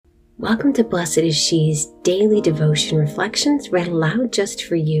Welcome to Blessed is She's daily devotion reflections read aloud just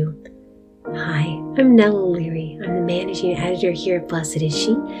for you. Hi, I'm Nella O'Leary. I'm the managing editor here at Blessed is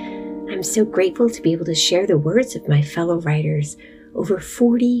She. I'm so grateful to be able to share the words of my fellow writers, over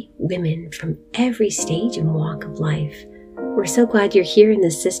 40 women from every stage and walk of life. We're so glad you're here in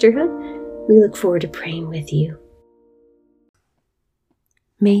this sisterhood. We look forward to praying with you.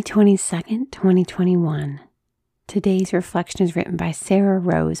 May 22nd, 2021. Today's reflection is written by Sarah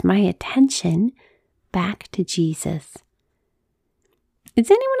Rose. My attention back to Jesus. Is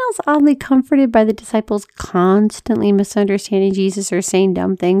anyone else oddly comforted by the disciples constantly misunderstanding Jesus or saying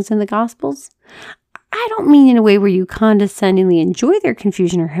dumb things in the Gospels? I don't mean in a way where you condescendingly enjoy their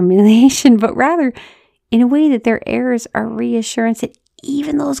confusion or humiliation, but rather in a way that their errors are reassurance that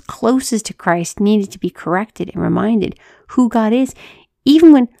even those closest to Christ needed to be corrected and reminded who God is,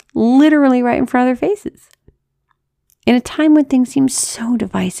 even when literally right in front of their faces. In a time when things seem so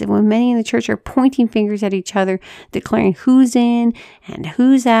divisive, when many in the church are pointing fingers at each other, declaring who's in and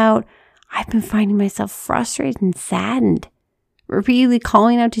who's out, I've been finding myself frustrated and saddened, repeatedly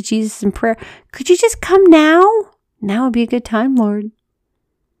calling out to Jesus in prayer, could you just come now? Now would be a good time, Lord.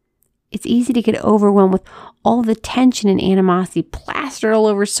 It's easy to get overwhelmed with all the tension and animosity plastered all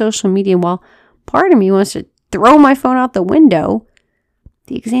over social media, while part of me wants to throw my phone out the window.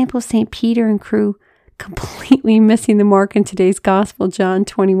 The example of St. Peter and crew completely missing the mark in today's gospel, John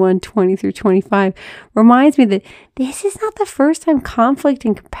 21:20-25, reminds me that this is not the first time conflict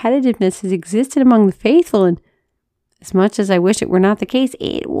and competitiveness has existed among the faithful, and as much as I wish it were not the case,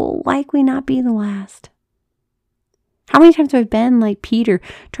 it will likely not be the last. How many times have I been like Peter,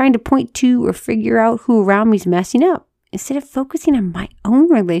 trying to point to or figure out who around me is messing up, instead of focusing on my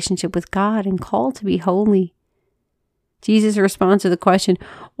own relationship with God and called to be holy? Jesus responds to the question,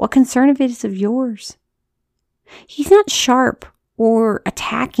 what concern of it is of yours? He's not sharp or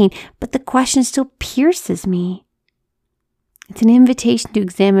attacking, but the question still pierces me. It's an invitation to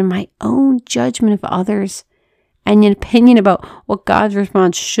examine my own judgment of others and an opinion about what God's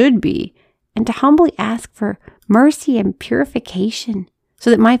response should be, and to humbly ask for mercy and purification so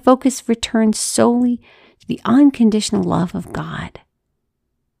that my focus returns solely to the unconditional love of God.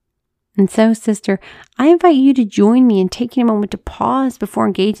 And so, sister, I invite you to join me in taking a moment to pause before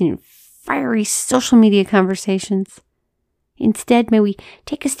engaging in fiery social media conversations. Instead, may we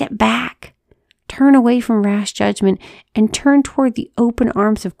take a step back, turn away from rash judgment, and turn toward the open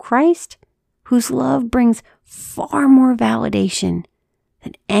arms of Christ, whose love brings far more validation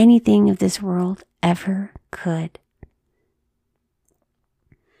than anything of this world ever could.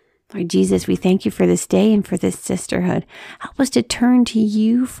 Lord Jesus, we thank you for this day and for this sisterhood. Help us to turn to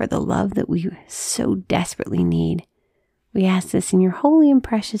you for the love that we so desperately need. We ask this in your holy and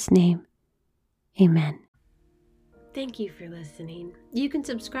precious name. Amen. Thank you for listening. You can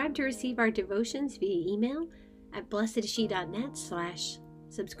subscribe to receive our devotions via email at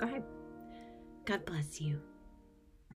blessedshe.net/subscribe. God bless you.